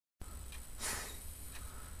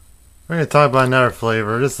We're gonna talk about another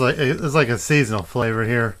flavor. This is like it's like a seasonal flavor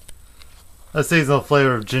here. A seasonal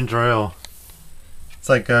flavor of ginger ale. It's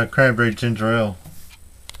like cranberry ginger ale.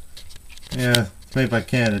 Yeah, it's made by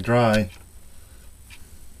Canada Dry,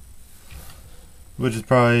 which is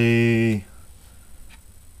probably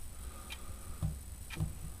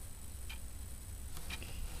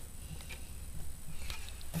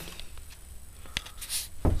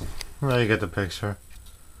well, you get the picture.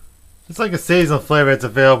 It's like a seasonal flavor. It's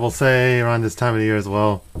available, say, around this time of the year as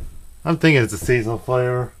well. I'm thinking it's a seasonal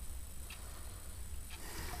flavor.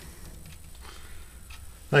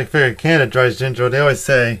 Like figured Canada Dry's ginger, they always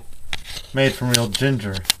say made from real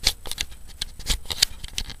ginger. That's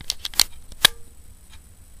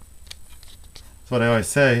what they always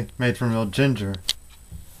say, made from real ginger.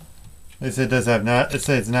 They say it does have they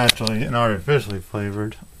say it's naturally and artificially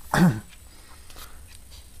flavored.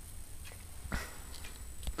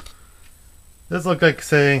 This look like,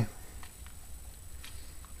 say,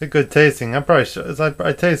 a good tasting. I'm probably sure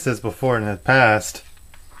I tasted this before in the past,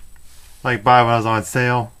 like buy when I was on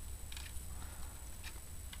sale.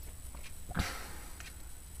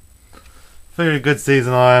 Figured a good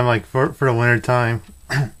seasonal item, like for the winter time.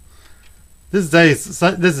 This is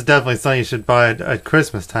definitely something you should buy at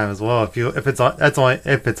Christmas time as well. If it's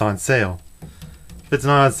on sale. If it's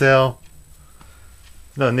not on sale,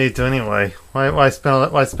 no need to anyway. Why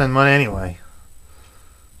spend money anyway?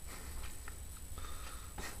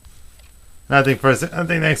 I think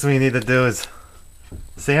next thing we need to do is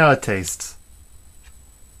see how it tastes.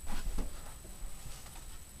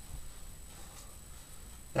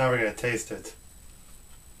 Now we're gonna taste it.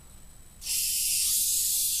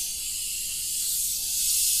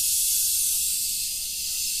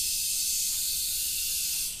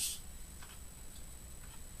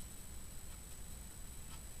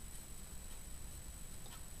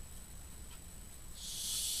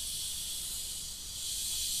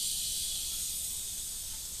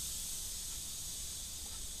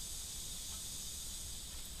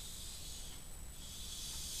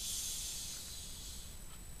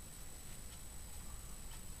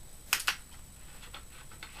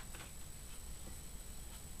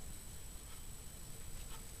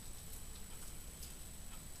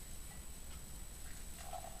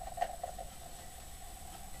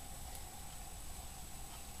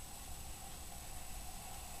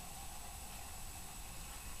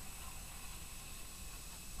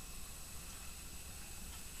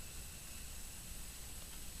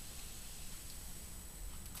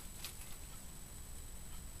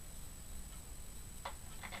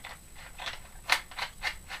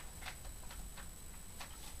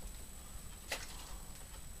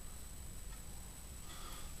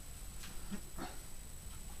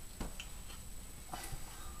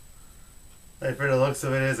 Hey, for the looks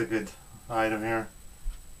of it, is a good item here.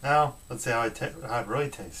 Now, let's see how it really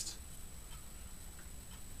tastes.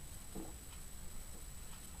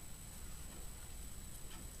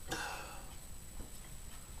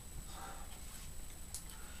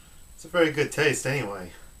 It's a very good taste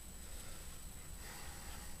anyway.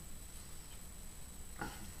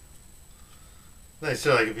 Nice,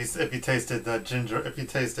 sure, like if you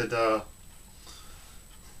tasted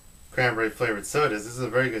cranberry flavored sodas, this is a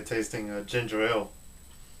very good tasting ginger ale.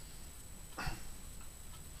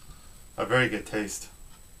 A very good taste.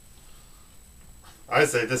 I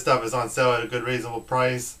say this stuff is on sale at a good reasonable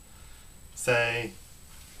price. Say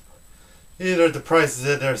either the prices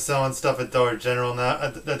that they're selling stuff at Dollar General now,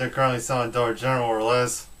 that they're currently selling at Dollar General or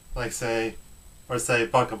less, like say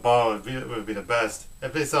buck a ball would be the best.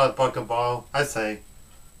 If they sell a buck a ball, I say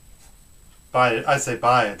buy it. I say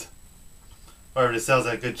buy it. Or if it sells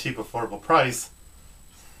at a good, cheap, affordable price.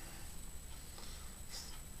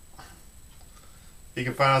 You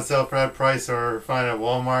can find on sale for that price, or find it at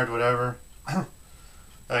Walmart, whatever. At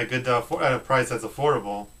a good at a price that's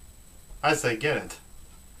affordable. I say get it.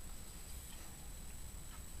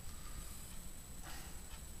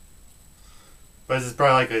 But this is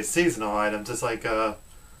probably like a seasonal item, just like the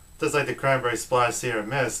cranberry splash Sierra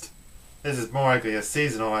Mist. This is more likely a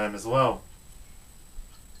seasonal item as well,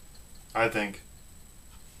 I think.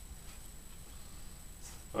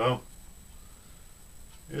 Well,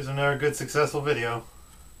 here's another good successful video.